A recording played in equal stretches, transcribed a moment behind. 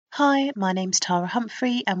Hi, my name's Tara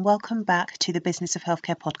Humphrey, and welcome back to the Business of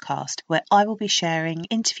Healthcare podcast, where I will be sharing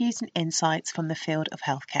interviews and insights from the field of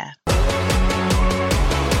healthcare.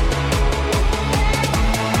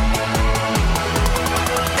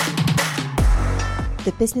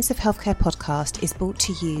 The Business of Healthcare podcast is brought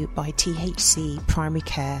to you by THC Primary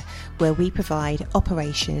Care, where we provide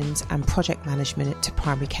operations and project management to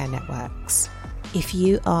primary care networks. If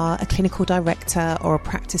you are a clinical director or a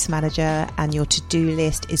practice manager and your to-do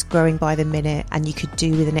list is growing by the minute and you could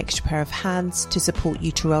do with an extra pair of hands to support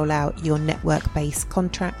you to roll out your network-based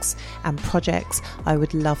contracts and projects, I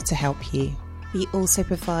would love to help you. We also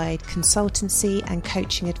provide consultancy and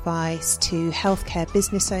coaching advice to healthcare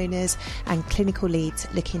business owners and clinical leads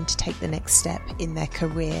looking to take the next step in their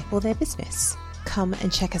career or their business. Come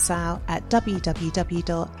and check us out at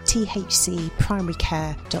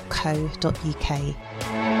www.thcprimarycare.co.uk.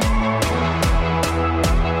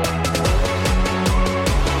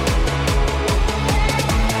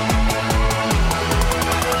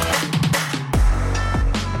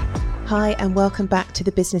 Hi, and welcome back to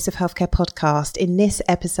the Business of Healthcare podcast. In this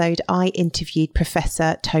episode, I interviewed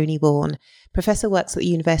Professor Tony Warne. Professor works at the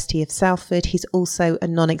University of Salford. He's also a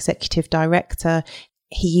non-executive director.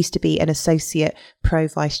 He used to be an associate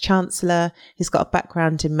pro-vice-chancellor. He's got a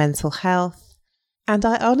background in mental health. And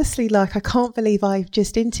I honestly, I can't believe I've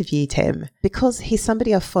just interviewed him because he's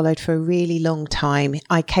somebody I've followed for a really long time.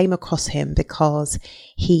 I came across him because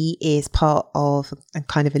he is part of and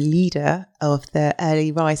kind of a leader of the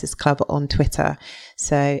Early Risers Club on Twitter.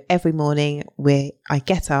 So every morning I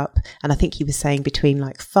get up, and I think he was saying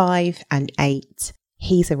between 5 and 8,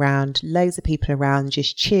 he's around, loads of people around,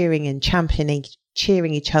 just cheering and championing,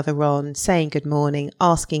 cheering each other on, saying good morning,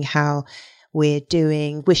 asking how we're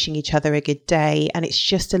doing, wishing each other a good day. And it's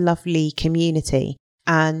just a lovely community.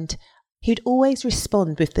 And he'd always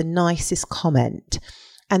respond with the nicest comment.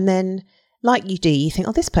 And then, like you do, you think,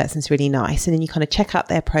 oh, this person's really nice. And then you kind of check out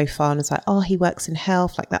their profile and it's like, oh, he works in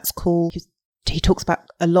health. That's cool. He talks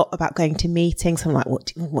a lot about going to meetings. I'm like,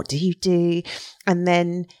 what do you do? And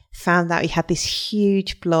then found out he had this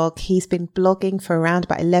huge blog. He's been blogging for around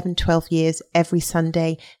about 11, 12 years every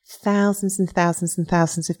Sunday. Thousands and thousands and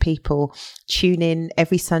thousands of people tune in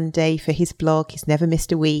every Sunday for his blog. He's never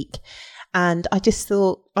missed a week. And I just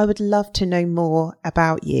thought I would love to know more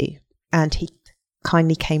about you. And he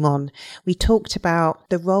kindly came on. We talked about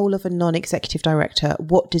the role of a non-executive director.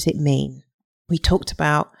 What does it mean? We talked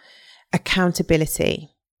about accountability.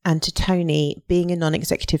 And to Tony, being a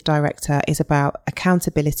non-executive director is about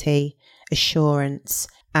accountability, assurance,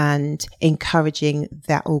 and encouraging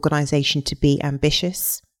that organisation to be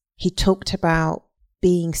ambitious. He talked about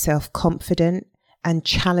being self-confident and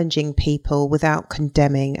challenging people without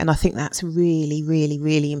condemning. And I think that's really, really,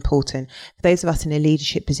 really important. For those of us in a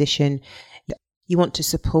leadership position, you want to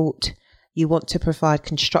support, you want to provide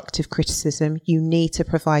constructive criticism, you need to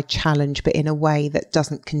provide challenge, but in a way that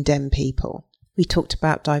doesn't condemn people. We talked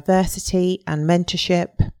about diversity and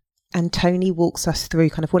mentorship, and Tony walks us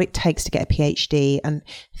through kind of what it takes to get a PhD. And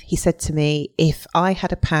he said to me, if I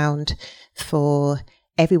had £1 for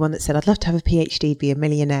everyone that said, I'd love to have a PhD, be a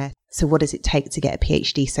millionaire. So what does it take to get a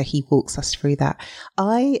PhD? So he walks us through that.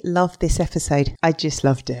 I love this episode. I just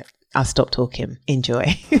loved it. I'll stop talking.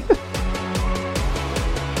 Enjoy.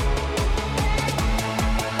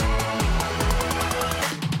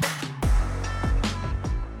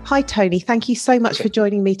 Hi, Tony. Thank you so much for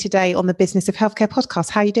joining me today on the Business of Healthcare podcast.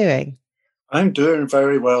 How are you doing? I'm doing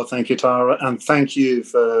very well. Thank you, Tara. And thank you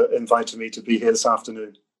for inviting me to be here this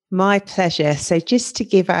afternoon. My pleasure. So just to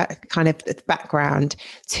give a kind of background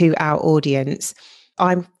to our audience,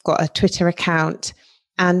 I've got a Twitter account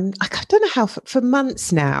and I don't know how for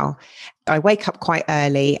months now, I wake up quite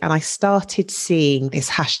early and I started seeing this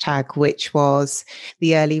hashtag, which was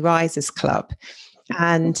the Early Risers Club.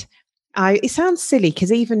 And it sounds silly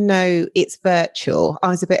because even though it's virtual, I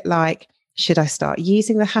was a bit like, should I start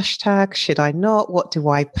using the hashtag? Should I not? What do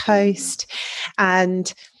I post?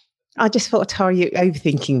 And I just thought, Tara, you're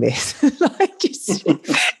overthinking this.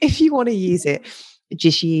 If you want to use it,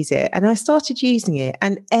 just use it. And I started using it.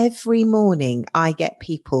 And every morning I get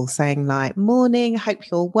people saying morning,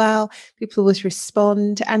 hope you're well. People always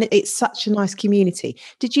respond. And it's such a nice community.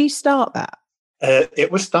 Did you start that?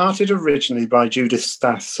 It was started originally by Judith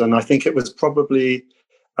Stass, and I think it was probably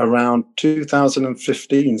around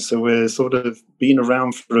 2015. So we're sort of been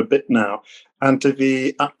around for a bit now. And to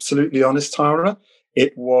be absolutely honest, Tara,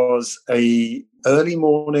 it was a early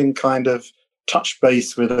morning kind of touch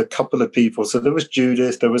base with a couple of people. So there was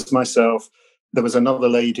Judith, there was myself, there was another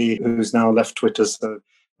lady who's now left Twitter. So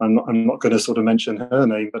I'm not going to sort of mention her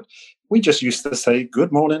name, but we just used to say,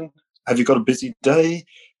 good morning. Have you got a busy day?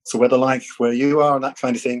 what's the weather like where you are and that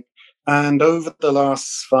kind of thing. And over the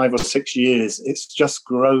last 5 or 6 years, it's just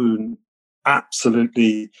grown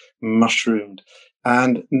absolutely mushroomed.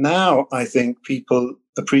 And now I think people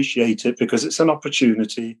appreciate it because it's an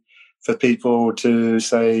opportunity for people to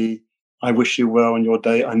say, I wish you well on your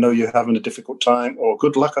day. I know you're having a difficult time, or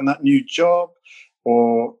good luck on that new job,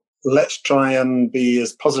 or let's try and be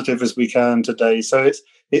as positive as we can today. So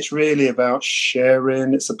it's really about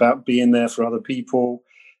sharing. It's about being there for other people.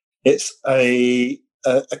 It's a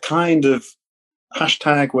kind of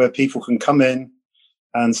hashtag where people can come in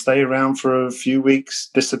and stay around for a few weeks,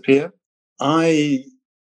 disappear. I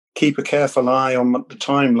keep a careful eye on the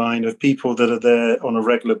timeline of people that are there on a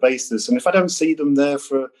regular basis. And if I don't see them there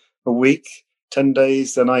for a week, 10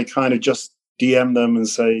 days, then I kind of just DM them and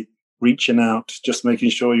say, reaching out, just making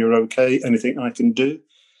sure you're okay, anything I can do.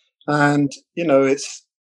 And, it's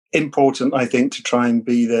important, I think, to try and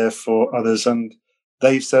be there for others. And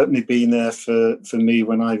they've certainly been there for me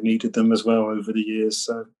when I've needed them as well over the years.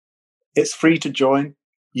 So it's free to join.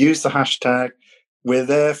 Use the hashtag. We're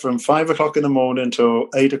there from 5 o'clock in the morning till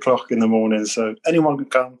 8 o'clock in the morning. So anyone can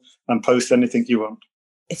come and post anything you want.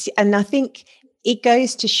 And I think it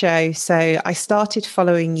goes to show. So I started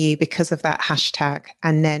following you because of that hashtag.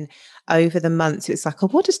 And then over the months, it's like, oh,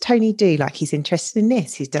 what does Tony do? Like, he's interested in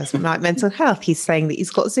this. He does like mental health. He's saying that he's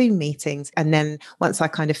got Zoom meetings. And then once I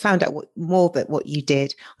kind of found out more about what you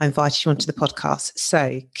did, I invited you onto the podcast.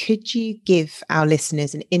 So could you give our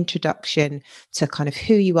listeners an introduction to kind of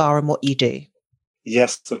who you are and what you do?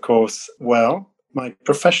 Yes, of course. Well, my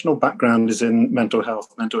professional background is in mental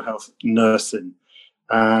health nursing.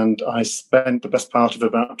 And I spent the best part of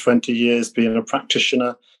about 20 years being a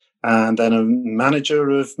practitioner and then a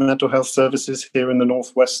manager of mental health services here in the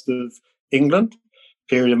northwest of England,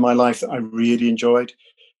 period of my life that I really enjoyed.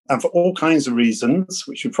 And for all kinds of reasons,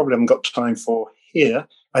 which we probably haven't got time for here,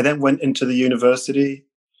 I then went into the university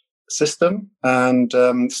system and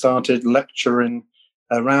started lecturing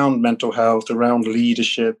around mental health, around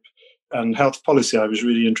leadership and health policy. I was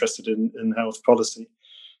really interested in health policy.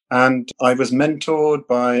 And I was mentored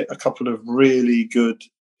by a couple of really good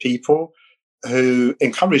people who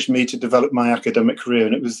encouraged me to develop my academic career.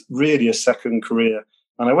 And it was really a second career.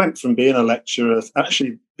 And I went from being a lecturer,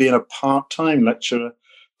 actually being a part-time lecturer,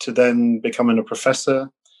 to then becoming a professor,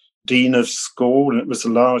 dean of school. And it was the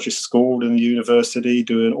largest school in the university,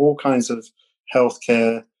 doing all kinds of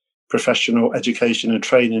healthcare, professional education and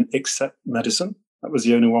training, except medicine. That was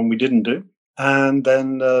the only one we didn't do. And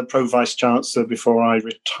then Pro Vice Chancellor before I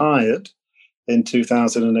retired in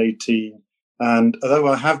 2018. And although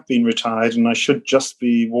I have been retired and I should just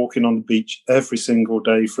be walking on the beach every single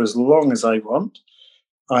day for as long as I want,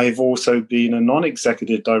 I've also been a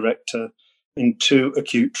non-executive director in 2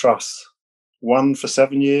 acute trusts, one for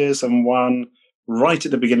 7 years and one right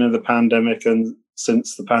at the beginning of the pandemic and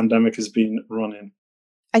since the pandemic has been running.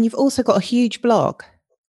 And you've also got a huge blog.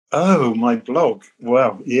 Oh, my blog.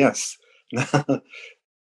 Well, yes.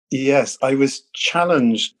 Yes, I was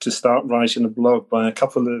challenged to start writing a blog by a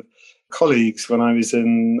couple of colleagues when I was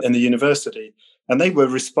in the university. And they were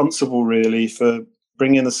responsible, really, for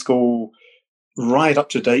bringing the school right up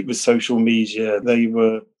to date with social media. They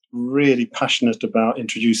were really passionate about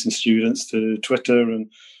introducing students to Twitter. And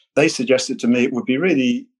they suggested to me it would be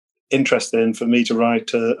really interesting for me to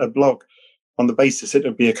write a blog on the basis it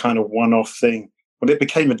would be a kind of one-off thing. Well, it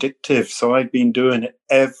became addictive. So I've been doing it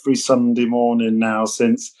every Sunday morning now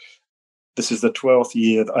since this is the 12th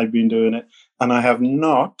year that I've been doing it. And I have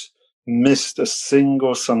not missed a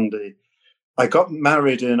single Sunday. I got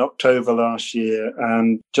married in October last year,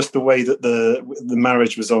 and just the way that the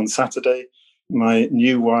marriage was on Saturday, my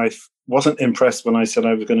new wife wasn't impressed when I said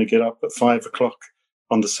I was going to get up at 5 o'clock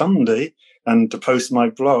on the Sunday and to post my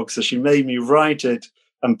blog. So she made me write it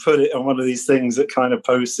and put it on one of these things that kind of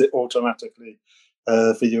posts it automatically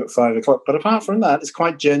for you at 5 o'clock. But apart from that, it's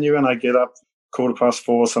quite genuine. I get up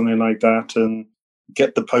 4:15, something like that, and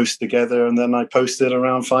get the post together, and then I post it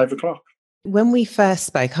around 5 o'clock. When we first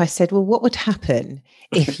spoke, I said, well, what would happen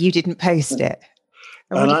if you didn't post it?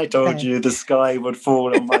 And I told you the sky would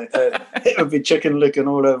fall on my head. It would be Chicken Licken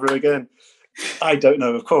all over again. I don't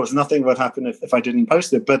know. Of course, nothing would happen if I didn't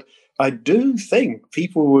post it. But I do think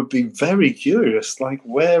people would be very curious, like,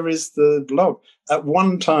 where is the blog? At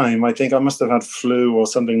one time, I think I must have had flu or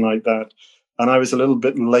something like that. And I was a little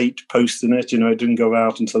bit late posting it. It didn't go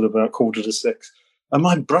out until about 5:45. And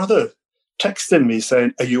my brother texted me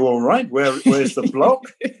saying, are you all right? Where's the blog?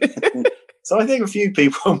 So I think a few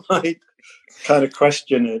people might kind of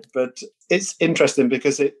question it. But it's interesting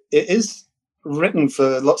because it is written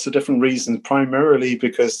for lots of different reasons, primarily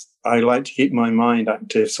because I like to keep my mind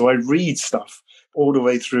active. So I read stuff all the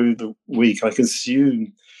way through the week. I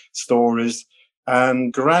consume stories.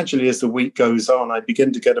 And gradually, as the week goes on, I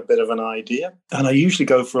begin to get a bit of an idea. And I usually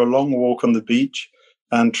go for a long walk on the beach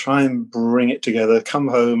and try and bring it together, come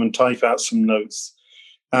home and type out some notes.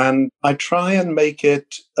 And I try and make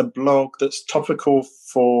it a blog that's topical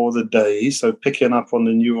for the day. So picking up on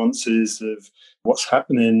the nuances of what's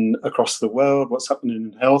happening across the world, what's happening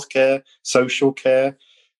in healthcare, social care.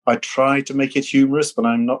 I try to make it humorous, but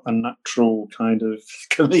I'm not a natural kind of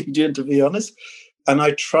comedian, to be honest. And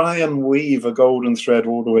I try and weave a golden thread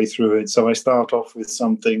all the way through it. So I start off with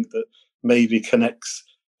something that maybe connects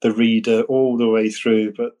the reader all the way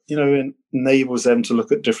through, but, enables them to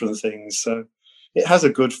look at different things. So it has a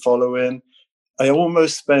good following. I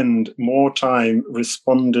almost spend more time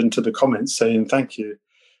responding to the comments saying thank you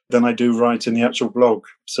than I do writing the actual blog.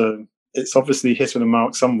 So it's obviously hitting a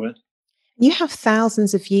mark somewhere. You have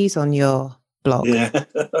thousands of views on your blog. Yeah,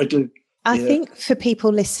 I do. I think for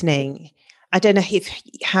people listening, I don't know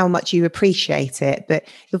how much you appreciate it, but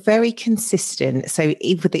you're very consistent. So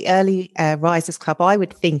with the early Risers Club, I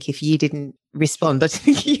would think if you didn't respond, I'd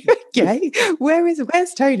think, okay,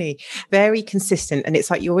 where's Tony? Very consistent. And it's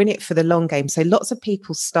like you're in it for the long game. So lots of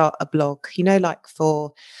people start a blog,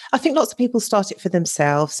 I think lots of people start it for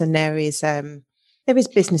themselves, and there is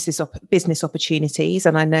business opportunities.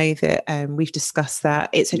 And I know that we've discussed that.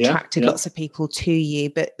 It's attracted lots of people to you.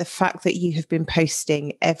 But the fact that you have been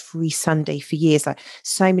posting every Sunday for years, like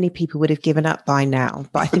so many people would have given up by now.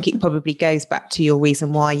 But I think it probably goes back to your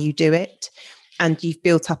reason why you do it. And you've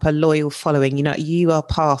built up a loyal following. You are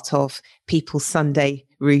part of people's Sunday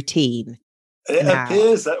routine. It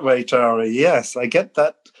appears that way, Tara. Yes, I get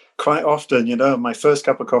that quite often. My first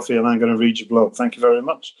cup of coffee and I'm going to read your blog. Thank you very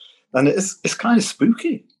much. And it's kind of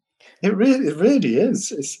spooky. It really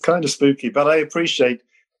is. It's kind of spooky. But I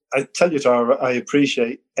tell you, Tara, I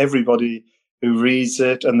appreciate everybody who reads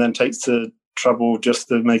it and then takes the trouble just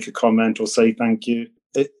to make a comment or say thank you.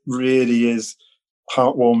 It really is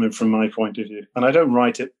heartwarming from my point of view. And I don't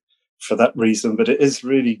write it for that reason, but it is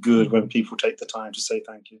really good when people take the time to say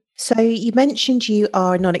thank you. So you mentioned you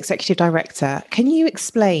are a non-executive director. Can you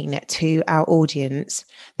explain to our audience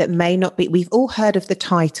that may not be, we've all heard of the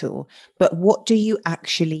title, but what do you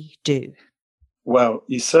actually do? Well,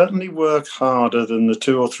 you certainly work harder than the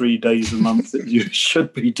 2 or 3 days a month that you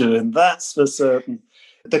should be doing. That's for certain.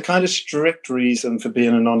 The kind of strict reason for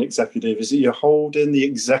being a non-executive is that you're holding the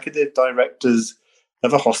executive directors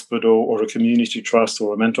of a hospital or a community trust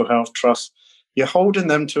or a mental health trust. You're holding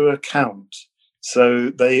them to account. So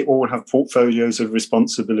they all have portfolios of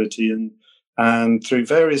responsibility, and through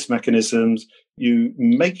various mechanisms, you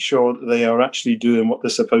make sure that they are actually doing what they're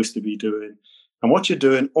supposed to be doing. And what you're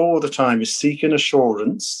doing all the time is seeking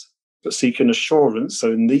assurance, so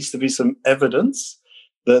there needs to be some evidence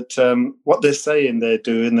that what they're saying they're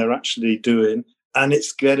doing, they're actually doing, and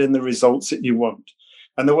it's getting the results that you want.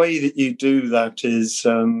 And the way that you do that is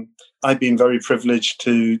I've been very privileged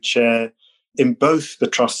to chair in both the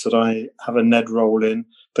trusts that I have a NED role in,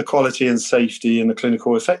 the quality and safety and the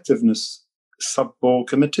clinical effectiveness sub-board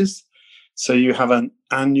committees. So you have an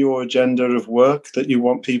annual agenda of work that you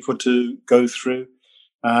want people to go through,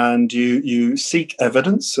 and you seek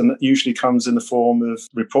evidence, and that usually comes in the form of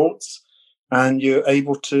reports, and you're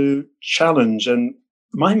able to challenge. And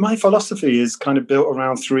my philosophy is kind of built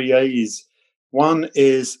around 3 A's. One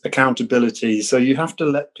is accountability. So you have to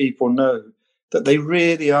let people know that they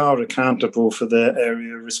really are accountable for their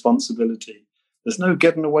area of responsibility. There's no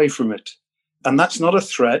getting away from it. And that's not a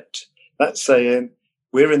threat. That's saying,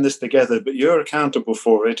 we're in this together, but you're accountable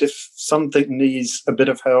for it. If something needs a bit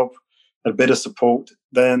of help, a bit of support,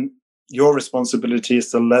 then your responsibility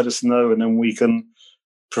is to let us know, and then we can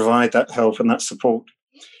provide that help and that support.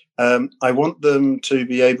 I want them to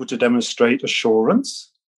be able to demonstrate assurance.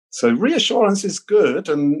 So reassurance is good,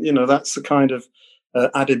 and that's the kind of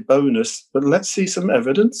added bonus. But let's see some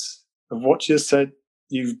evidence of what you said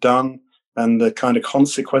you've done and the kind of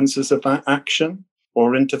consequences of that action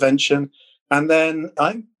or intervention. And then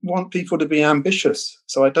I want people to be ambitious.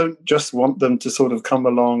 So I don't just want them to sort of come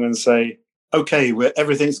along and say, okay,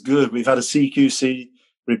 everything's good. We've had a CQC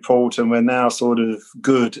report and we're now sort of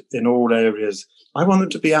good in all areas. I want them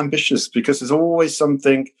to be ambitious, because there's always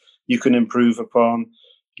something you can improve upon.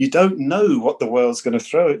 You don't know what the world's going to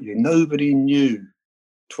throw at you. Nobody knew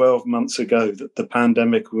 12 months ago that the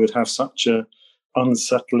pandemic would have such a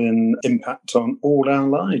unsettling impact on all our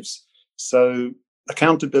lives. So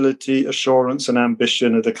accountability, assurance, and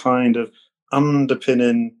ambition are the kind of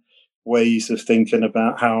underpinning ways of thinking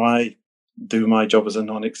about how I do my job as a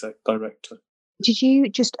non-exec director. Did you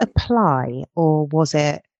just apply, or was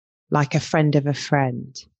it like a friend of a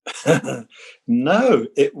friend? No,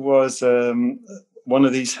 it was one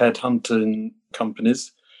of these headhunting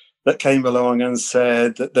companies that came along and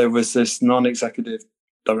said that there was this non-executive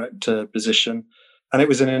director position, and it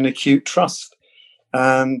was in an acute trust.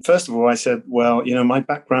 And first of all, I said, well, my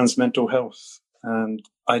background's mental health, and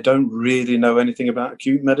I don't really know anything about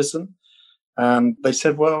acute medicine. And they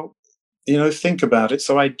said, well, think about it.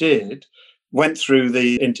 So I did, went through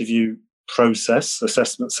the interview process,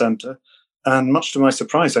 assessment center, and much to my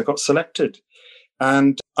surprise, I got selected.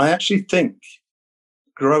 And I actually think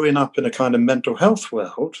growing up in a kind of mental health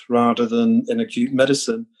world rather than in acute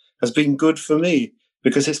medicine has been good for me,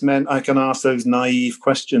 because it's meant I can ask those naive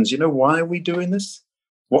questions. Why are we doing this?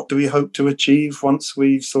 What do we hope to achieve once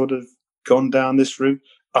we've sort of gone down this route?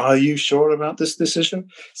 Are you sure about this decision?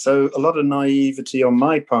 So a lot of naivety on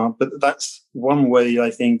my part, but that's one way, I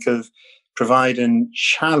think, of providing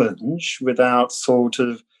challenge without sort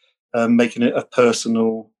of making it a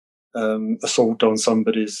personal assault on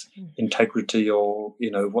somebody's integrity or,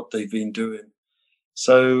 what they've been doing.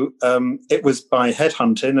 So it was by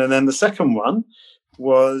headhunting. And then the second one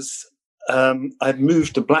was I'd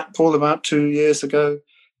moved to Blackpool about 2 years ago.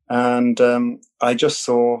 And I just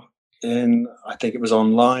saw I think it was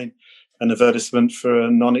online, an advertisement for a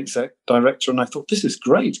non-exec director. And I thought, this is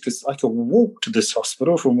great because I could walk to this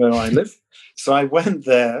hospital from where I live. So I went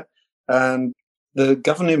there, and the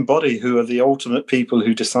governing body, who are the ultimate people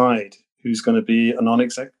who decide who's going to be a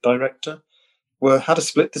non-exec director, had a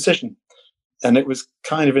split decision. And it was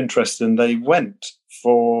kind of interesting. They went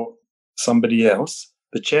for somebody else.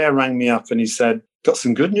 The chair rang me up and he said, got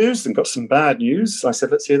some good news and got some bad news. I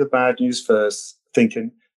said, let's hear the bad news first,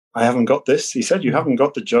 thinking, I haven't got this. He said, you haven't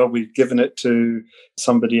got the job. We've given it to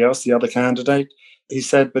somebody else, the other candidate. He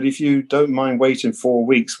said, but if you don't mind waiting 4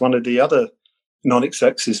 weeks, one of the other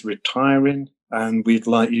non-execs is retiring and we'd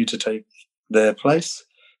like you to take their place.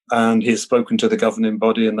 And he has spoken to the governing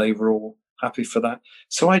body and they were all happy for that.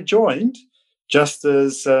 So I joined just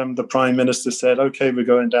as the Prime Minister said, okay, we're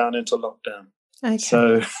going down into lockdown. Okay.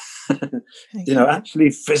 So, actually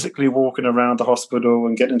physically walking around the hospital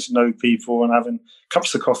and getting to know people and having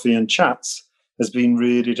cups of coffee and chats has been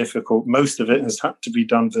really difficult. Most of it has had to be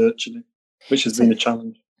done virtually, which has been a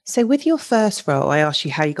challenge. So with your first role, I asked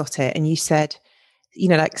you how you got it, and you said,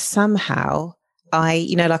 somehow I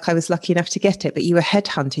was lucky enough to get it, but you were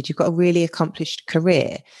headhunted. You've got a really accomplished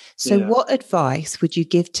career. So what advice would you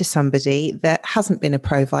give to somebody that hasn't been a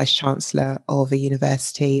pro-vice chancellor of a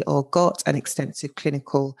university or got an extensive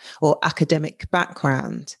clinical or academic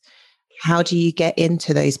background? How do you get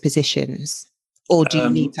into those positions? Or do you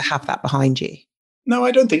need to have that behind you? No,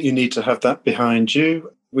 I don't think you need to have that behind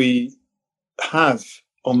you. We have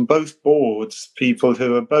on both boards people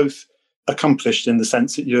who are both accomplished in the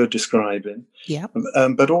sense that you're describing,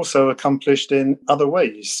 but also accomplished in other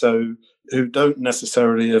ways. So who don't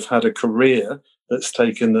necessarily have had a career that's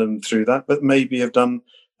taken them through that, but maybe have done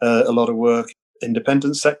a lot of work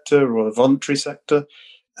independent sector or the voluntary sector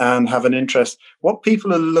and have an interest. What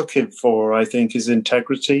people are looking for, I think, is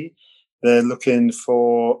integrity. They're looking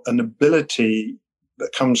for an ability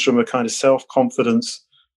that comes from a kind of self-confidence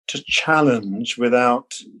to challenge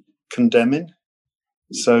without condemning.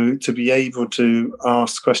 So to be able to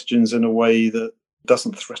ask questions in a way that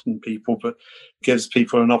doesn't threaten people, but gives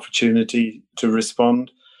people an opportunity to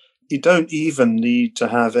respond. You don't even need to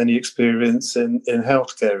have any experience in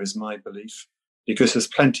healthcare, is my belief, because there's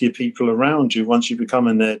plenty of people around you once you become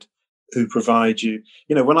a NED who provide you.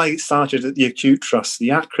 When I started at the Acute Trust, the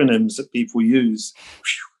acronyms that people use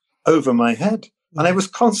over my head. And I was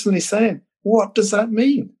constantly saying, what does that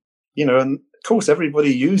mean? And of course,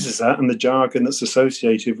 everybody uses that and the jargon that's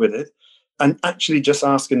associated with it. And actually just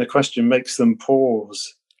asking the question makes them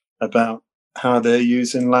pause about how they're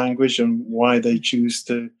using language and why they choose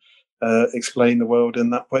to explain the world in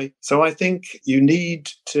that way. So I think you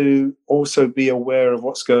need to also be aware of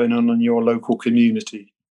what's going on in your local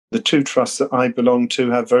community. The two trusts that I belong to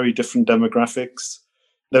have very different demographics.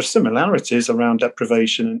 There are similarities around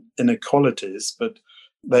deprivation and inequalities, but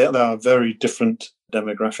they are very different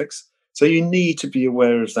demographics. So you need to be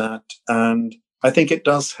aware of that. And I think it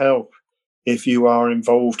does help if you are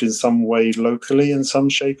involved in some way locally in some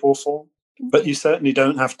shape or form. But you certainly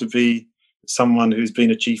don't have to be someone who's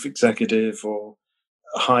been a chief executive or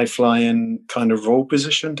a high-flying kind of role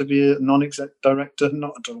position to be a non-exec director,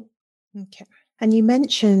 not at all. Okay. And you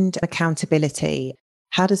mentioned accountability.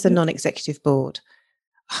 How does the non-executive board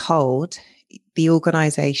hold the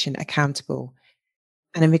organisation accountable?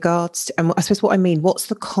 And in regards to, and I suppose what I mean, what's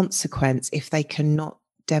the consequence if they cannot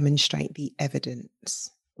demonstrate the evidence?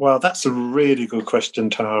 Well, that's a really good question,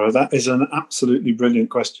 Tara. That is an absolutely brilliant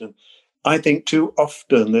question. I think too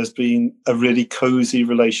often there's been a really cozy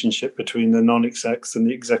relationship between the non-execs and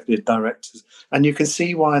the executive directors. And you can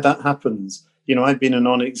see why that happens. I've been a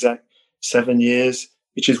non-exec 7 years,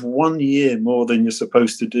 which is 1 year more than you're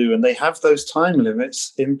supposed to do. And they have those time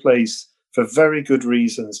limits in place for very good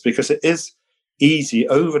reasons, because it is easy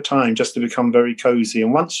over time just to become very cozy.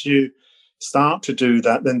 And once you start to do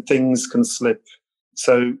that, then things can slip.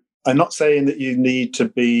 So I'm not saying that you need to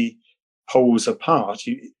be poles apart.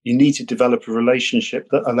 You need to develop a relationship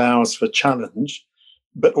that allows for challenge,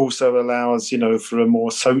 but also allows, for a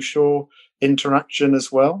more social interaction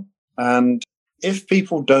as well. And if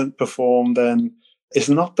people don't perform, then it's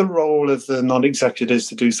not the role of the non-executives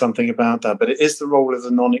to do something about that, but it is the role of the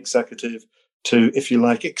non-executive to, if you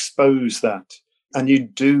like, expose that. And you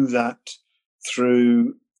do that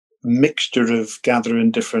through a mixture of gathering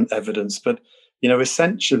different evidence. But,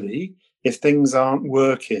 essentially, if things aren't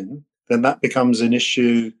working, then that becomes an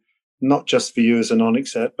issue, not just for you as a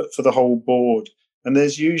non-exec, but for the whole board. And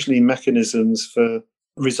there's usually mechanisms for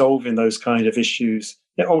resolving those kind of issues.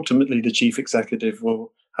 Ultimately, the chief executive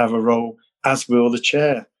will have a role, as will the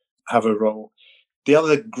chair have a role. The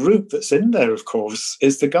other group that's in there, of course,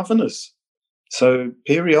 is the governors. So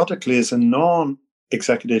periodically, as a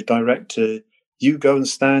non-executive director, you go and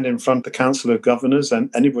stand in front of the Council of Governors and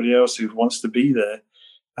anybody else who wants to be there,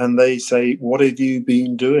 and they say, what have you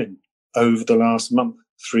been doing over the last month,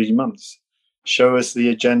 3 months? Show us the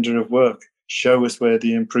agenda of work. Show us where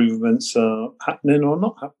the improvements are happening or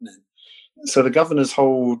not happening. So the governors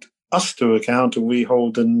hold us to account, and we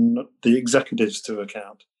hold the executives to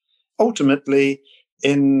account. Ultimately,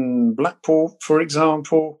 in Blackpool, for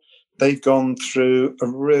example, they've gone through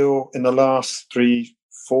in the last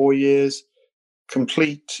 3-4 years,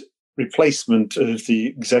 complete replacement of the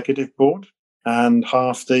executive board and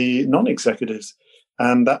half the non-executives.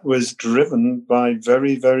 And that was driven by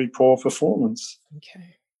very, very poor performance.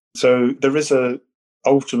 Okay. So there is a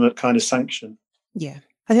ultimate kind of sanction. Yeah.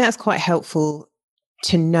 I think that's quite helpful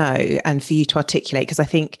to know and for you to articulate, because I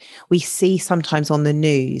think we see sometimes on the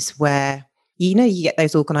news where, you get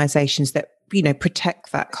those organizations that,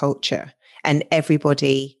 protect that culture, and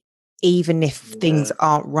everybody, even if things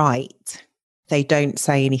aren't right, they don't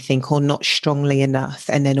say anything or not strongly enough.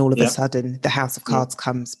 And then all of a sudden the house of cards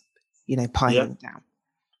comes, piling down.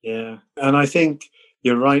 Yeah. And I think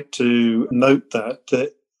you're right to note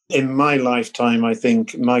that in my lifetime, I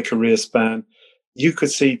think my career span, you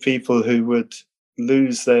could see people who would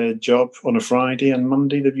lose their job on a Friday, and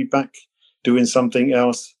Monday they'd be back doing something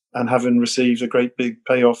else and having received a great big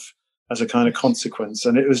payoff as a kind of consequence.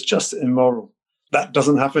 And it was just immoral. That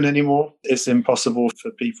doesn't happen anymore. It's impossible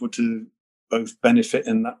for people to both benefit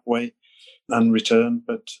in that way and return.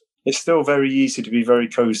 But it's still very easy to be very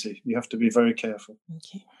cozy. You have to be very careful.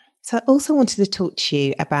 Okay. So I also wanted to talk to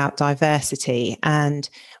you about diversity. And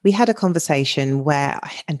we had a conversation where,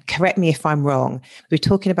 and correct me if I'm wrong, we were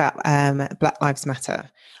talking about Black Lives Matter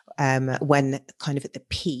when kind of at the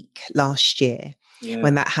peak last year,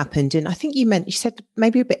 when that happened. And I think you said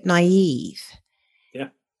maybe a bit naive. Yeah.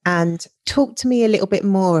 And talk to me a little bit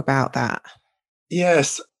more about that.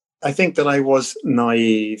 Yes. I think that I was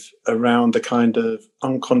naive around the kind of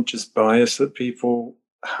unconscious bias that people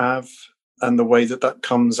have, and the way that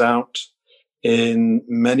comes out in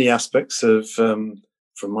many aspects of, from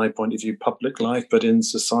my point of view, public life, but in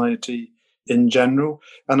society in general.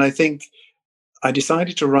 And I think I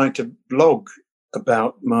decided to write a blog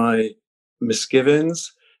about my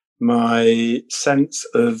misgivings, my sense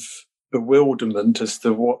of bewilderment as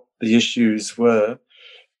to what the issues were,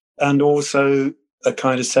 and also a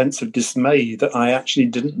kind of sense of dismay that I actually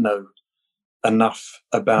didn't know enough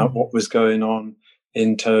about what was going on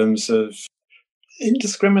in terms of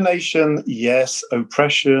discrimination, yes.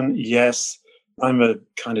 Oppression, yes. I'm a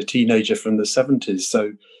kind of teenager from the 70s.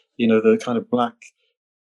 So, the kind of black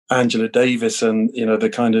Angela Davis and, the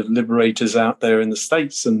kind of liberators out there in the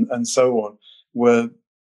States and so on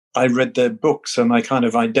I read their books and I kind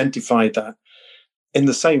of identified that in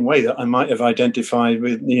the same way that I might have identified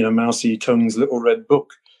with, Mao Zedong's Little Red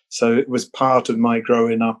Book. So it was part of my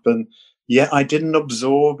growing up. And yet I didn't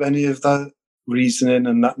absorb any of that reasoning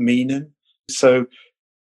and that meaning. So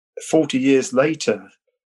 40 years later,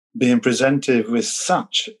 being presented with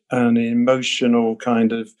such an emotional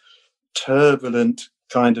kind of turbulent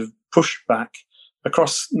kind of pushback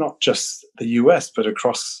across not just the US, but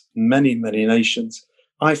across many, many nations,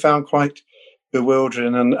 I found quite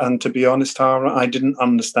bewildering. And to be honest, Tara, I didn't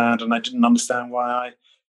understand, and I didn't understand why I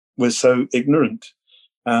was so ignorant.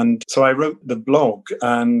 And so I wrote the blog,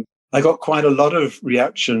 and I got quite a lot of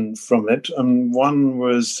reaction from it. And one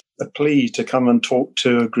was a plea to come and talk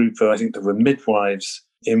to a group of, I think there were midwives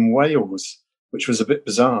in Wales, which was a bit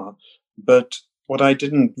bizarre. But what I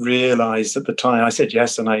didn't realize at the time, I said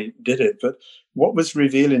yes and I did it, but what was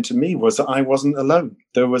revealing to me was that I wasn't alone.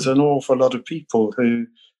 There was an awful lot of people who,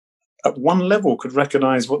 at one level, could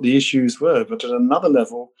recognize what the issues were, but at another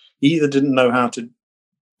level, either didn't know how to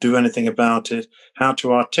do anything about it, how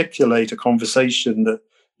to articulate a conversation that,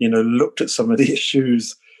 looked at some of the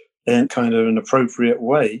issues in kind of an appropriate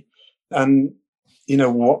way, and,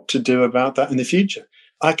 what to do about that in the future.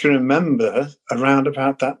 I can remember around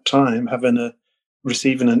about that time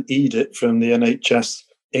receiving an edict from the NHS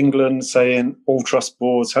England saying all trust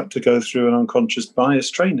boards had to go through an unconscious bias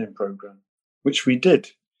training program, which we did.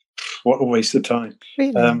 What a waste of time.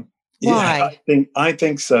 Really? Why? Yeah, I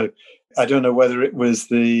think so. I don't know whether it was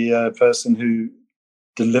the person who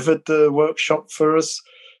delivered the workshop for us,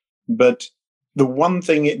 but the one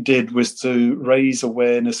thing it did was to raise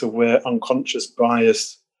awareness of where unconscious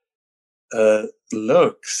bias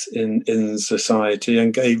lurks in society,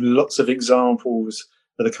 and gave lots of examples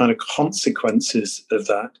of the kind of consequences of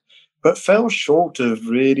that, but fell short of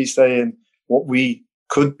really saying what we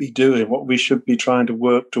could be doing, what we should be trying to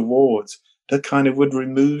work towards, that kind of would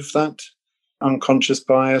remove that unconscious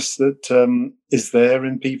bias that is there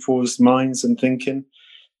in people's minds and thinking.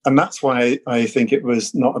 And that's why I think it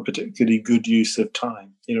was not a particularly good use of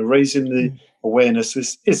time. Raising the awareness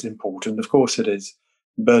is important, of course it is.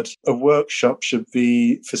 But a workshop should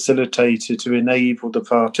be facilitated to enable the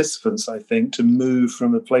participants, I think, to move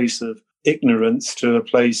from a place of ignorance to a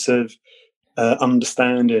place of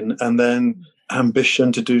understanding, and then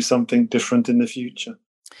ambition to do something different in the future.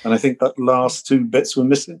 And I think that last two bits were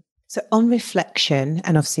missing. So on reflection,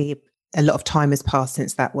 and obviously a lot of time has passed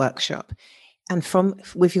since that workshop, and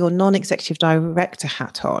with your non-executive director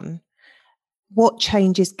hat on, what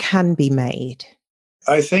changes can be made?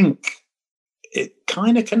 I think it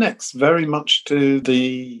kind of connects very much to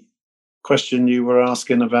the question you were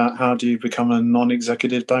asking about how do you become a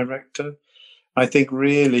non-executive director. I think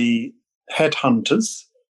really headhunters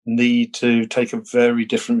need to take a very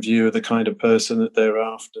different view of the kind of person that they're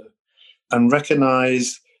after, and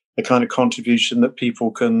recognize the kind of contribution that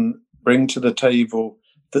people can bring to the table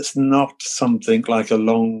that's not something like a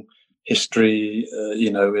long history,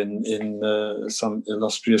 in some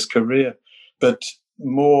illustrious career, but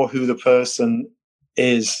more who the person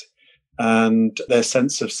is and their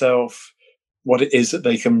sense of self, what it is that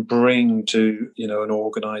they can bring to, an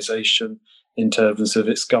organization in terms of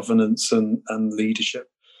its governance and leadership.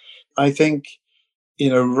 I think,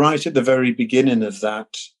 right at the very beginning of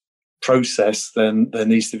that process, then there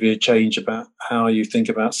needs to be a change about how you think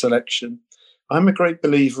about selection. I'm a great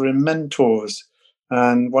believer in mentors.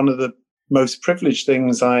 And one of the most privileged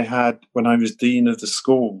things I had when I was dean of the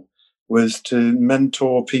school was to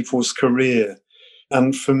mentor people's career.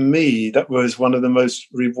 And for me, that was one of the most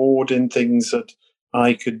rewarding things that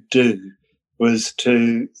I could do, was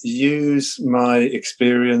to use my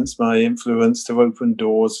experience, my influence to open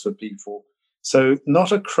doors for people. So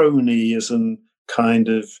not a cronyism kind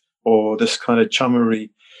of, or this kind of chummery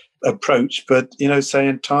approach, but,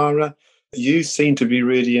 saying, Tara, you seem to be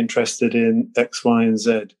really interested in X, Y, and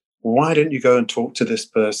Z. Why don't you go and talk to this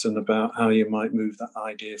person about how you might move that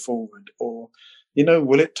idea forward? Or,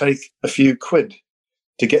 will it take a few quid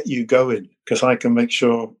to get you going? Because I can make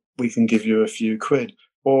sure we can give you a few quid.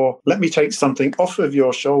 Or let me take something off of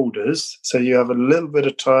your shoulders so you have a little bit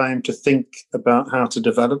of time to think about how to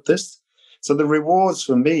develop this. So the rewards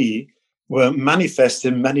for me were manifest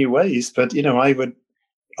in many ways, but,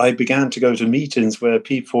 I began to go to meetings where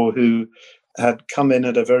people who had come in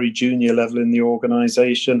at a very junior level in the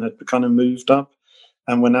organization had kind of moved up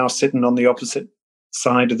and were now sitting on the opposite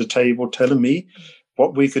side of the table telling me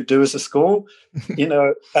what we could do as a school,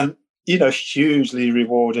 and, hugely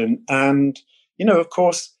rewarding. And, of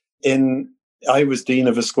course, I was dean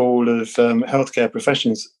of a school of healthcare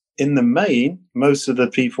professions. In the main, most of the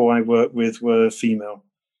people I worked with were female.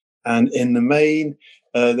 And in the main,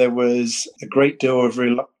 there was a great deal of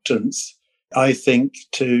reluctance, I think,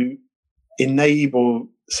 to enable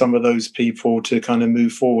some of those people to kind of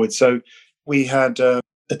move forward. So we had a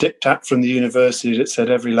diktat from the university that said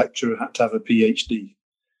every lecturer had to have a PhD.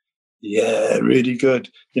 Yeah, really good.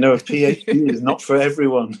 A PhD is not for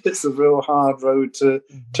everyone. It's a real hard road to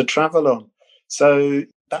travel on. So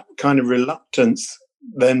that kind of reluctance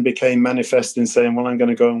then became manifest in saying, well, I'm going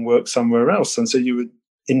to go and work somewhere else. And so you were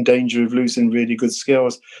in danger of losing really good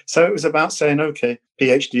skills. So it was about saying, okay,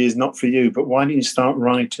 PhD is not for you, but why don't you start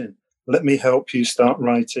writing? Let me help you start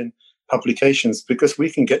writing publications, because we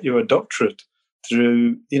can get you a doctorate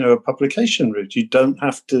through, a publication route. You don't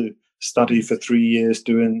have to study for 3 years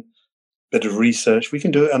doing a bit of research. We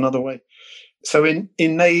can do it another way. So in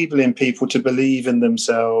enabling people to believe in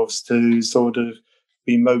themselves, to sort of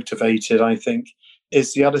be motivated, I think,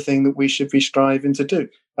 is the other thing that we should be striving to do.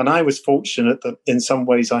 And I was fortunate that in some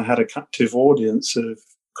ways I had a captive audience of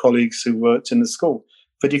colleagues who worked in the school,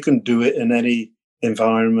 but you can do it in any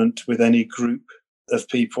environment with any group of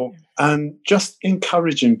people. And just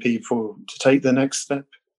encouraging people to take the next step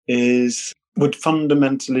would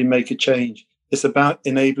fundamentally make a change. It's about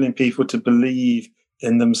enabling people to believe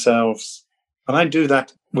in themselves. And I do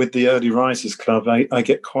that with the Early Risers Club. I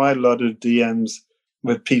get quite a lot of DMs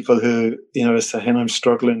with people who, are saying, I'm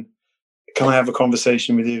struggling. Can I have a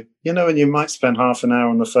conversation with you? And you might spend half an hour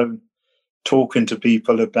on the phone talking to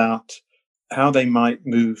people about how they might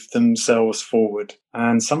move themselves forward.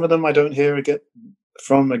 And some of them I don't hear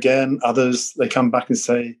from again. Others, they come back and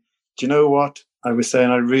say, do you know what? I was saying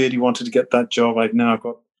I really wanted to get that job. I've now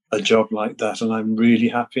got a job like that and I'm really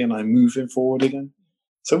happy and I'm moving forward again.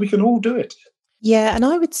 So we can all do it. Yeah. And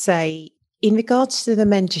I would say in regards to the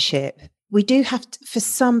mentorship, we do have to, for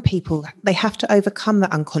some people, they have to overcome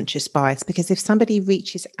that unconscious bias, because if somebody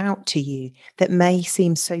reaches out to you that may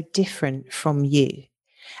seem so different from you,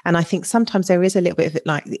 and I think sometimes there is a little bit of it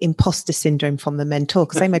like the imposter syndrome from the mentor,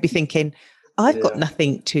 because they may be thinking, I've got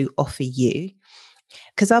nothing to offer you.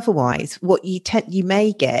 Because otherwise, what you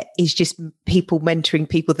may get is just people mentoring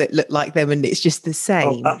people that look like them, and it's just the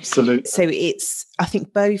same. Oh, absolutely. So I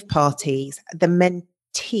think both parties, the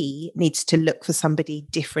mentee needs to look for somebody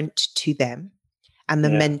different to them, and the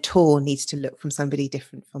mentor needs to look from somebody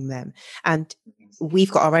different from them. And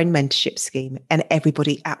we've got our own mentorship scheme, and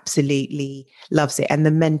everybody absolutely loves it. And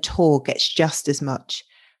the mentor gets just as much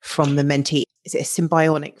from the mentee. It's a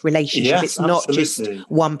symbiotic relationship. Yes, it's not absolutely.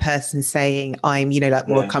 just one person saying, I'm,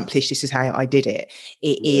 more accomplished. This is how I did it.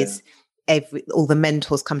 It is all the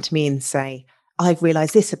mentors come to me and say, I've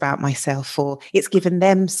realized this about myself, or it's given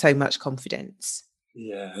them so much confidence.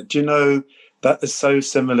 Yeah. Do you know, that is so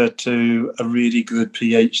similar to a really good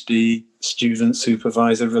PhD student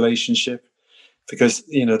supervisor relationship, because,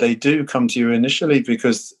 they do come to you initially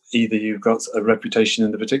because either you've got a reputation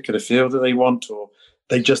in the particular field that they want, or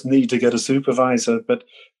they just need to get a supervisor. But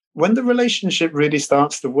when the relationship really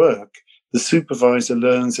starts to work, the supervisor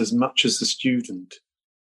learns as much as the student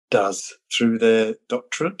does through their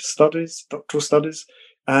doctoral studies.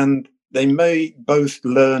 And they may both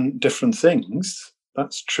learn different things.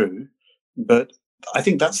 That's true. But I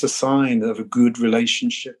think that's a sign of a good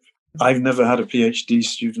relationship. I've never had a PhD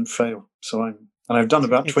student fail. And I've done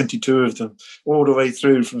about 22 of them all the way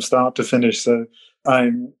through from start to finish. So I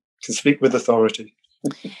can speak with authority.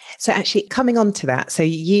 So actually coming on to that, so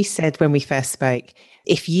you said when we first spoke,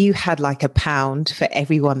 if you had like £1 for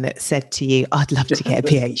everyone that said to you, I'd love to get a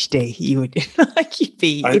PhD, you would you'd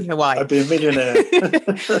be in Hawaii. I'd be a millionaire.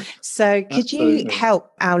 So could you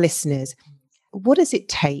help our listeners? What does it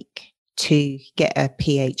take to get a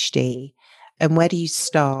PhD, and where do you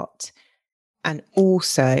start? And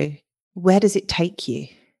also, where does it take you?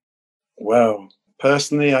 Well,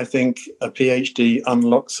 personally, I think a PhD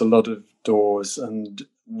unlocks a lot of doors, and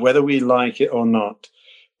whether we like it or not,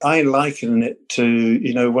 I liken it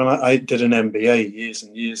to, when I did an MBA years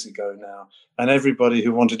and years ago now, and everybody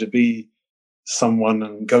who wanted to be someone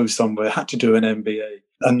and go somewhere had to do an MBA.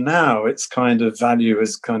 And now its kind of value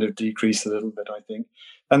has kind of decreased a little bit, I think.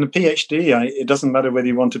 And the PhD, it doesn't matter whether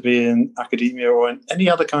you want to be in academia or in any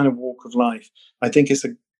other kind of walk of life. I think it's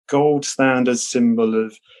a gold standard symbol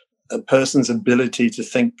of a person's ability to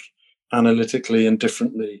think analytically and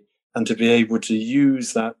differently, and to be able to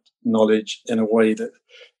use that knowledge in a way that's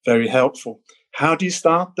very helpful. How do you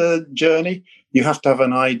start the journey? You have to have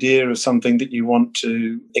an idea of something that you want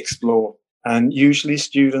to explore. And usually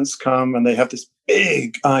students come and they have this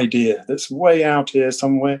big idea that's way out here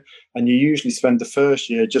somewhere. And you usually spend the first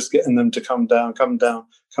year just getting them to come down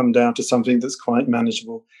to something that's quite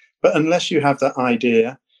manageable. But unless you have that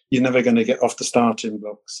idea, you're never going to get off the starting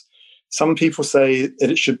blocks. Some people say that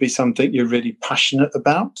it should be something you're really passionate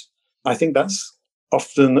about. I think that's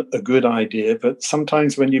often a good idea, but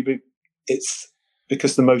sometimes when it's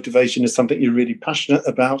because the motivation is something you're really passionate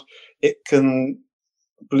about, it can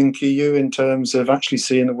blinker you in terms of actually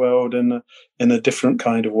seeing the world in a different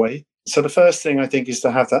kind of way. So the first thing I think is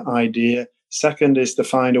to have that idea. Second is to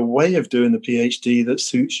find a way of doing the PhD that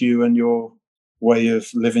suits you and your way of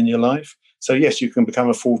living your life. So yes, you can become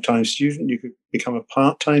a full-time student. You could become a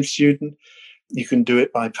part-time student. You can do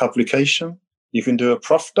it by publication. You can do a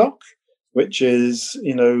prof doc, which is,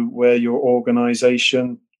 where your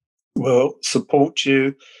organization will support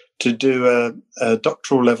you to do a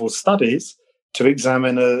doctoral level studies to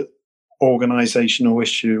examine a organizational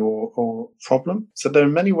issue or problem. So there are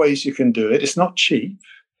many ways you can do it. It's not cheap.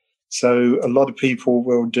 So a lot of people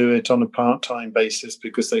will do it on a part-time basis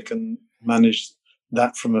because they can manage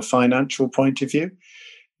that from a financial point of view.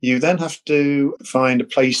 You then have to find a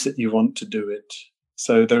place that you want to do it.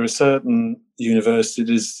 So there are certain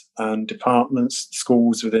universities and departments,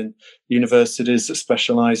 schools within universities that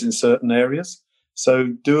specialize in certain areas. So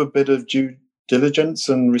do a bit of due diligence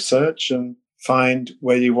and research and find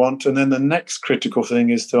where you want. And then the next critical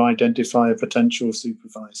thing is to identify a potential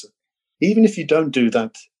supervisor. Even if you don't do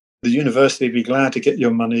that, the university will be glad to get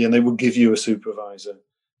your money and they will give you a supervisor.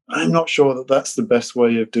 I'm not sure that that's the best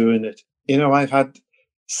way of doing it. I've had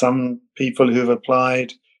some people who've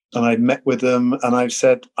applied and I've met with them and I've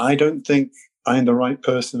said, I don't think I'm the right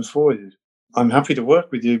person for you. I'm happy to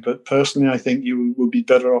work with you, but personally, I think you will be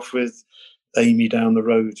better off with Amy down the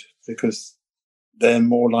road because they're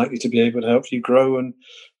more likely to be able to help you grow and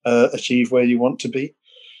achieve where you want to be.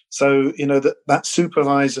 So, that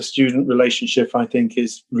supervisor-student relationship, I think,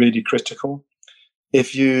 is really critical.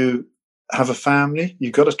 If you have a family,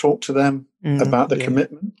 you've got to talk to them about the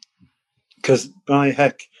commitment because, by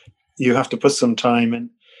heck, you have to put some time in.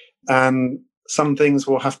 And some things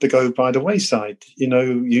will have to go by the wayside.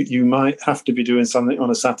 You might have to be doing something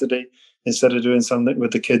on a Saturday instead of doing something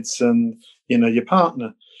with the kids and, your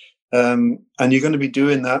partner. And you're going to be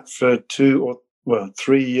doing that for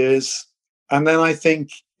 3 years. And then I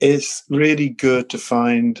think it's really good to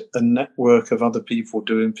find a network of other people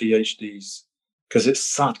doing PhDs because it's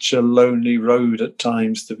such a lonely road at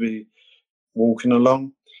times to be walking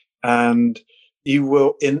along. And you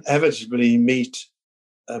will inevitably meet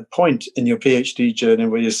a point in your PhD journey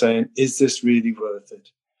where you're saying, is this really worth it?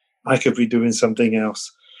 I could be doing something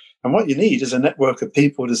else. And what you need is a network of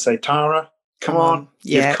people to say, Tara, come on,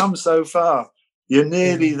 you've come so far. You're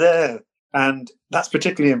nearly there. And that's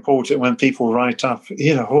particularly important when people write up,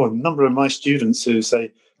 a number of my students who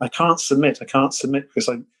say, I can't submit because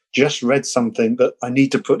I just read something that I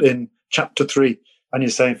need to put in chapter 3. And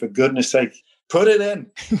you're saying, for goodness sake, put it in,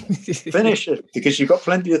 finish it, because you've got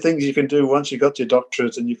plenty of things you can do once you've got your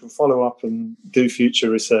doctorate and you can follow up and do future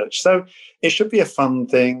research. So it should be a fun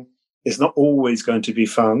thing. It's not always going to be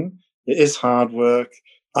fun. It is hard work.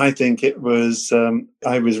 I think it was,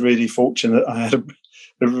 I was really fortunate. I had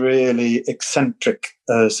a really eccentric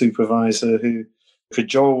supervisor who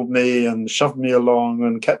cajoled me and shoved me along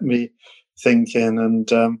and kept me thinking.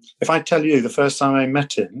 And if I tell you, the first time I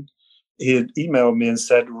met him, he had emailed me and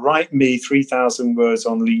said, write me 3,000 words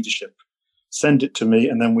on leadership, send it to me,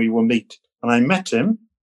 and then we will meet. And I met him,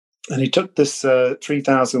 and he took this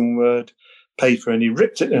 3,000 word paper and he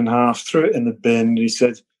ripped it in half, threw it in the bin, and he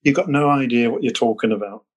said, you've got no idea what you're talking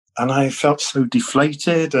about. And I felt so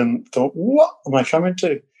deflated and thought, what am I coming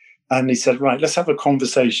to? And he said, right, let's have a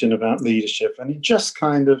conversation about leadership. And he just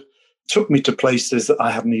kind of took me to places that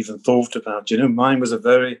I hadn't even thought about. Mine was a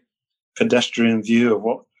very pedestrian view of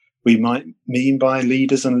what we might mean by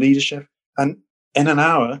leaders and leadership. And in an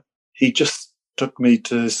hour, he just took me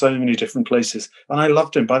to so many different places. And I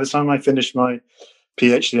loved him. By the time I finished my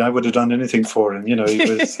PhD, I would have done anything for him. He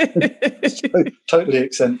was totally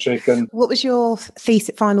eccentric. And what was your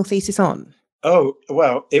final thesis on? Oh,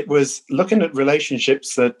 well, it was looking at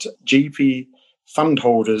relationships that GP fund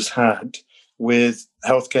holders had with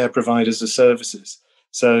healthcare providers of services.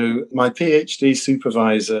 So my PhD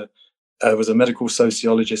supervisor was a medical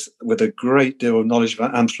sociologist with a great deal of knowledge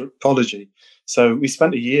about anthropology. So we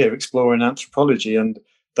spent a year exploring anthropology, and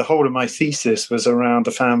the whole of my thesis was around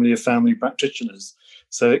the family of family practitioners.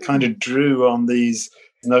 So it kind of drew on these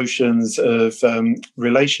notions of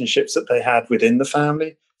relationships that they had within the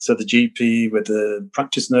family. So the GP with the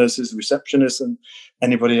practice nurses, receptionists, and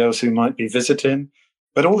anybody else who might be visiting,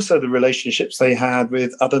 but also the relationships they had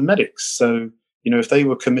with other medics. So, if they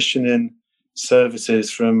were commissioning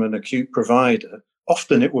services from an acute provider,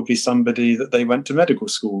 often it would be somebody that they went to medical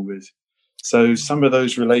school with. So some of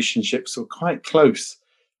those relationships were quite close.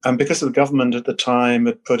 And because the government at the time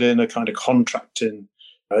had put in a kind of contracting,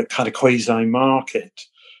 a kind of quasi-market,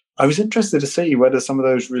 I was interested to see whether some of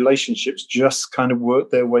those relationships just kind of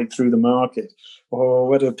worked their way through the market, or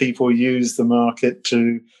whether people use the market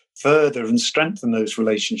to further and strengthen those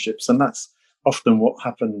relationships. And that's often what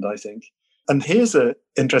happened, I think. And here's an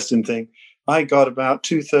interesting thing. I got about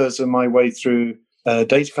 2/3 of my way through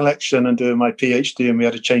data collection and doing my PhD, and we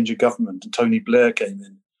had a change of government, and Tony Blair came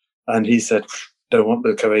in and he said, don't want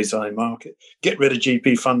the quasi market, get rid of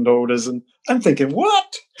GP fund holders. And I'm thinking,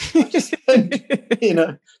 what? I just spent,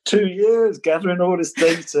 2 years gathering all this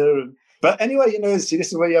data. But anyway, this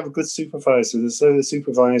is where you have a good supervisor. So the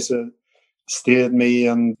supervisor steered me,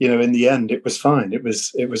 and, in the end, it was fine. It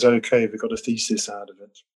was okay. We got a thesis out of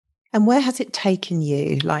it. And where has it taken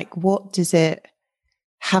you? Like, what does it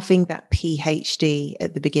having that PhD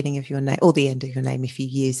at the beginning of your name or the end of your name if you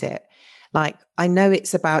use it. Like, I know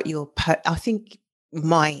it's about I think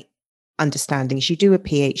my understanding is you do a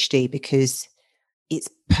PhD because it's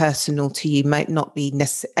personal to you, might not be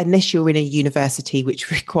necessary unless you're in a university which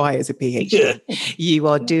requires a PhD. Yeah. You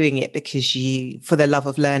are doing it because for the love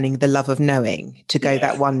of learning, the love of knowing, to go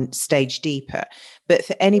that one stage deeper. But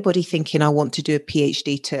for anybody thinking I want to do a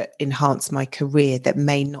PhD to enhance my career, that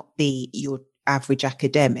may not be your average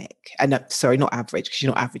academic, and sorry, not average, because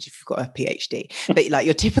you're not average if you've got a PhD, but like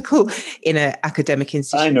your typical in an academic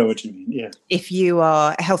institution. I know what you mean. Yeah. If you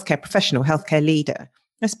are a healthcare professional, healthcare leader,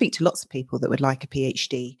 I speak to lots of people that would like a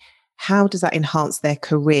PhD. How does that enhance their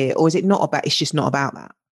career? Or is it not about, it's just not about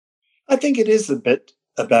that? I think it is a bit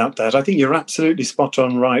about that. I think you're absolutely spot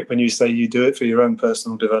on right when you say you do it for your own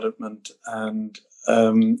personal development. And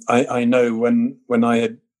I know when I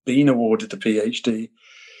had been awarded the PhD,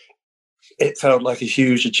 it felt like a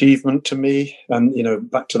huge achievement to me.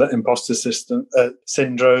 And, back to that imposter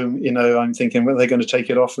syndrome, I'm thinking, well, they're going to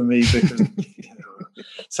take it off of me because,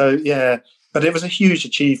 So, yeah. But it was a huge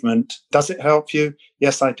achievement. Does it help you?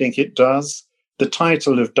 Yes, I think it does. The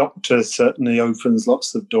title of doctor certainly opens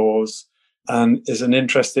lots of doors and is an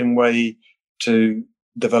interesting way to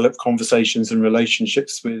develop conversations and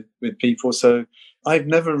relationships with people. So I've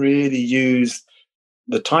never really used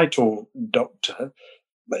the title doctor.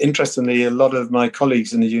 But interestingly, a lot of my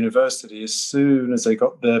colleagues in the university, as soon as they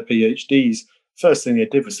got their PhDs, first thing they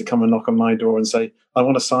did was to come and knock on my door and say, I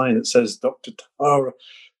want a sign that says Dr. Tara.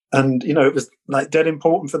 And, it was like dead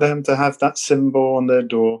important for them to have that symbol on their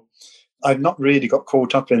door. I've not really got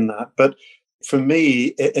caught up in that. But for me,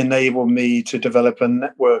 it enabled me to develop a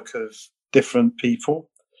network of different people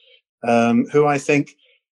who I think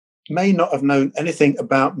may not have known anything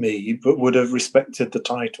about me, but would have respected the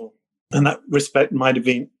title. And that respect might have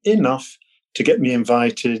been enough to get me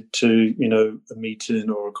invited to, a meeting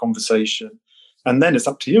or a conversation. And then it's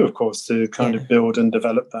up to you, of course, to kind of build and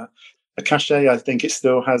develop that. A cachet, I think it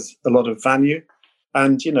still has a lot of value.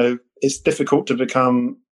 And, it's difficult to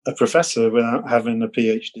become a professor without having a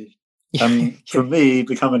PhD. For me,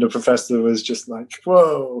 becoming a professor was just like,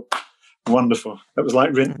 whoa, wonderful. It was like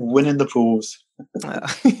winning the pools.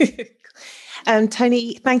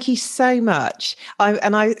 Tony, thank you so much.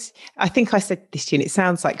 I think I said this to you, and it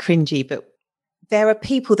sounds like cringy, but there are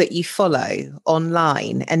people that you follow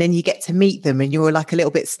online and then you get to meet them and you're like a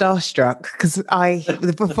little bit starstruck, because I've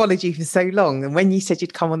followed you for so long. And when you said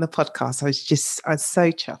you'd come on the podcast, I was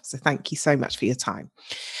so chuffed. So thank you so much for your time.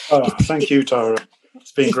 Thank you, Tara.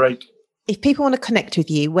 It's been great. If people want to connect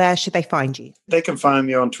with you, where should they find you? They can find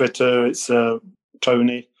me on Twitter. It's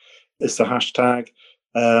Tony. It's the hashtag.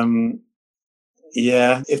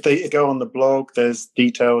 If they go on the blog, there's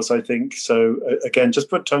details, I think. So again, just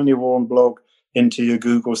put Tony Warne blog into your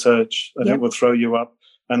Google search and it will throw you up,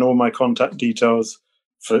 and all my contact details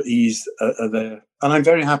for ease are there. And I'm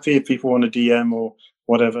very happy if people want to DM or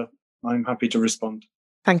whatever. I'm happy to respond.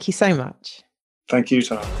 Thank you so much. Thank you,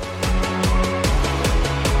 Tara.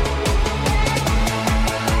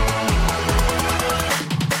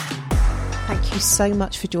 Thank you so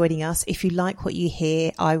much for joining us. If you like what you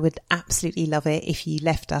hear, I would absolutely love it if you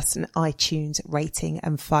left us an iTunes rating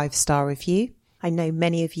and 5-star review. I know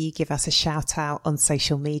many of you give us a shout out on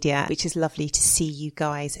social media, which is lovely to see you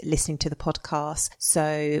guys listening to the podcast.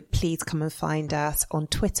 So please come and find us on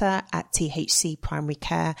Twitter at THC Primary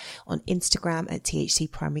Care, on Instagram at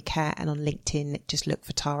THC Primary Care, and on LinkedIn, just look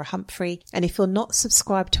for Tara Humphrey. And if you're not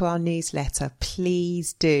subscribed to our newsletter,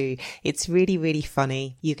 please do. It's really, really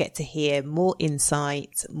funny. You get to hear more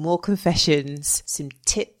insights, more confessions, some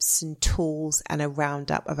tips and tools, and a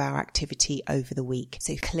roundup of our activity over the week.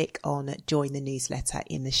 So click on join the newsletter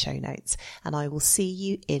in the show notes, and I will see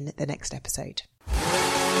you in the next episode.